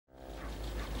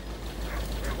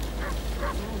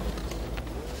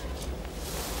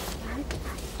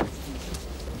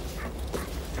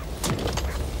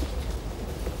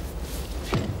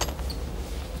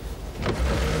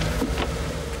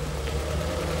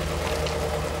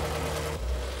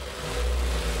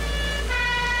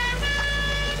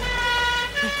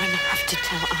to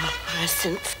tell Aunt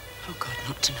Hyacinth. Oh, God,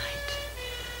 not tonight.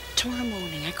 Tomorrow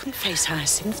morning. I couldn't face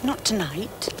Hyacinth, not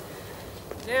tonight.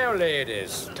 Now,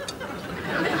 ladies.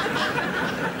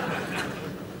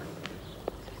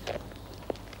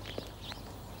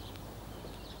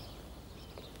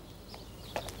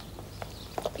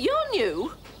 You're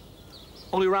new?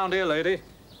 Only round here, lady.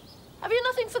 Have you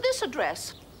nothing for this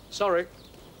address? Sorry.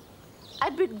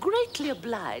 I'd be greatly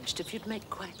obliged if you'd make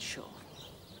quite sure.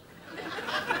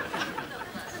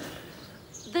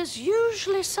 There's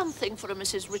usually something for a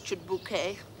Mrs. Richard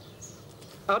Bouquet.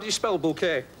 How do you spell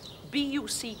bouquet?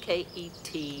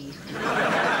 B-U-C-K-E-T.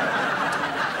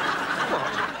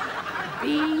 What?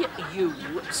 B-U-C-K-E-T.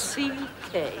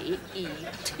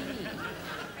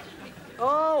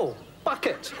 Oh,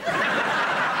 bucket.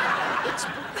 It's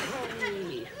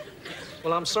bouquet.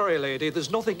 Well, I'm sorry, lady. There's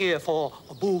nothing here for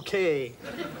a bouquet.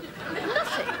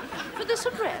 Nothing for this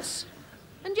address?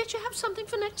 And yet you have something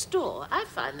for next door. I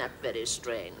find that very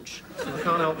strange. I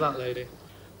can't help that, lady.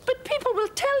 But people will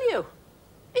tell you.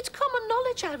 It's common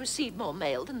knowledge I receive more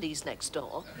mail than these next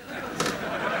door.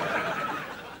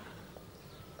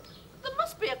 There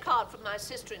must be a card from my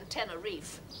sister in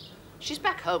Tenerife. She's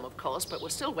back home, of course, but we're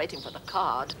still waiting for the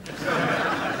card.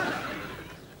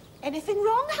 Anything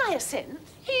wrong, Hyacinth?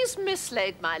 He's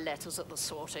mislaid my letters at the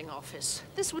sorting office.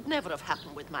 This would never have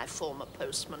happened with my former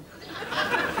postman.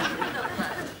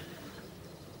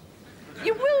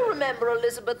 You will remember,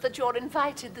 Elizabeth, that you're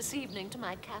invited this evening to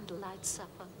my candlelight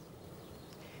supper.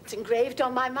 It's engraved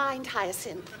on my mind,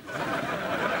 Hyacinth.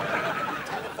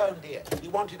 Telephone, dear. You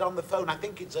want it on the phone. I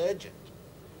think it's urgent.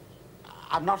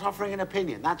 I'm not offering an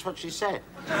opinion. That's what she said.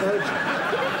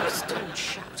 Please don't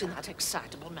shout in that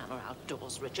excitable manner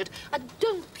outdoors, Richard. I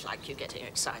don't like you getting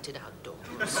excited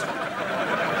outdoors.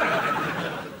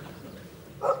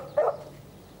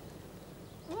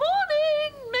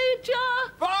 Morning,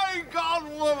 Major! By God,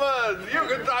 woman! You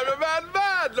can drive a man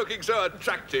mad looking so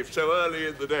attractive so early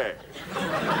in the day. Oh,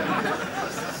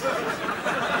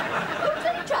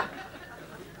 Major!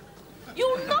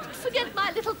 You'll not forget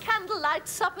my little candlelight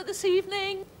supper this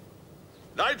evening.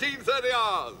 19:30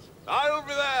 hours. I'll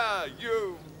be there,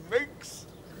 you minx.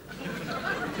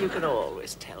 You can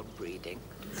always tell breeding.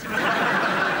 The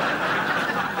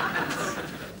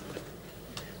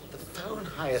phone,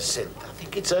 Hyacinth. I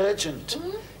think it's urgent.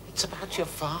 It's about your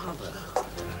father.